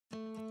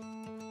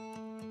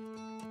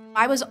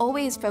I was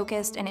always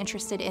focused and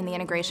interested in the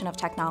integration of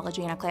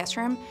technology in a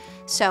classroom,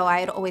 so I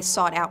had always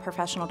sought out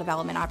professional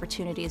development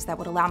opportunities that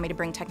would allow me to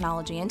bring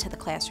technology into the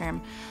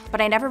classroom,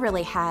 but I never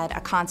really had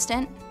a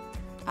constant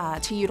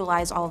to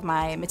utilize all of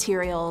my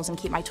materials and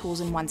keep my tools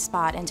in one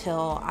spot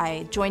until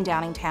I joined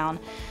Downingtown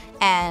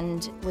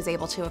and was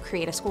able to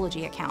create a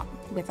Schoology account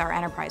with our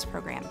enterprise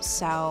program.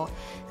 So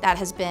that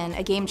has been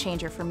a game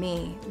changer for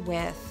me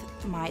with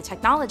my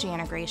technology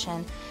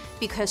integration,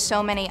 because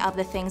so many of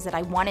the things that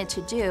I wanted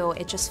to do,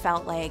 it just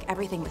felt like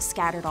everything was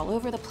scattered all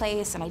over the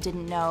place and I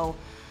didn't know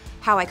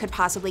how I could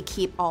possibly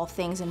keep all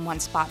things in one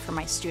spot for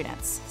my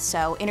students.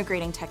 So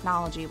integrating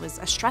technology was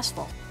a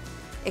stressful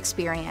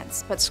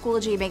experience, but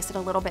Schoology makes it a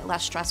little bit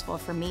less stressful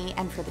for me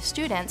and for the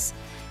students,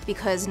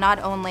 because not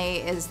only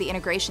is the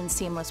integration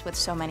seamless with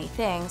so many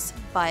things,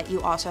 but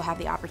you also have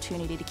the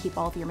opportunity to keep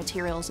all of your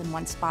materials in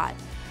one spot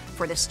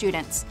for the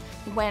students.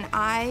 When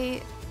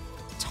I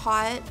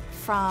taught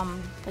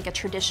from like a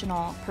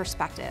traditional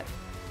perspective,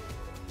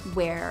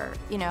 where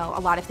a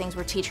lot of things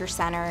were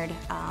teacher-centered,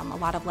 a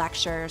lot of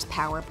lectures,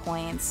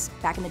 PowerPoints,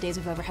 back in the days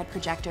of overhead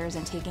projectors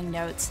and taking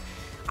notes,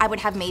 I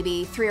would have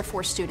maybe 3 or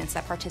 4 students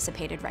that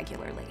participated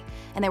regularly.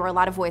 And there were a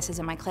lot of voices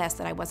in my class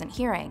that I wasn't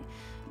hearing.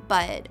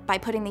 But by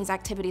putting these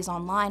activities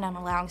online and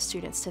allowing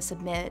students to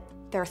submit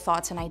their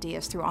thoughts and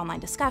ideas through online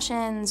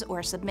discussions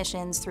or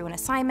submissions through an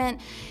assignment,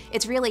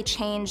 it's really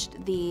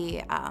changed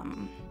the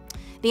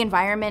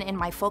environment in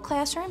my full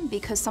classroom,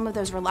 because some of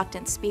those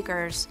reluctant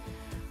speakers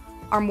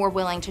are more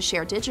willing to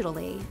share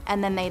digitally,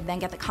 and then they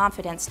get the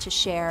confidence to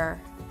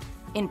share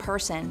in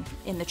person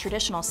in the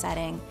traditional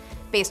setting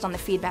based on the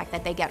feedback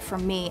that they get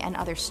from me and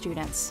other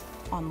students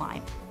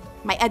online.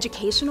 My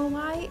educational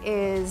why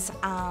is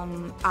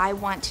I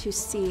want to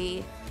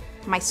see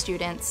my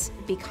students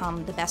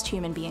become the best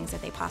human beings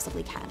that they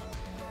possibly can.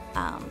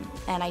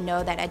 And I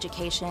know that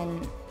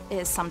education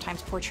is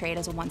sometimes portrayed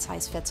as a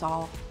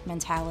one-size-fits-all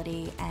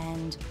mentality,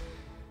 and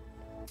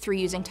through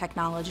using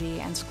technology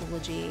and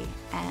Schoology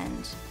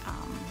and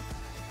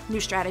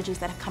new strategies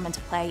that have come into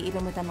play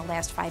even within the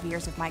last 5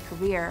 years of my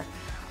career,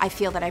 I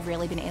feel that I've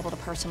really been able to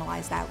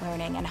personalize that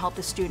learning and help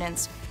the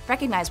students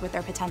recognize what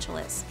their potential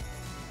is.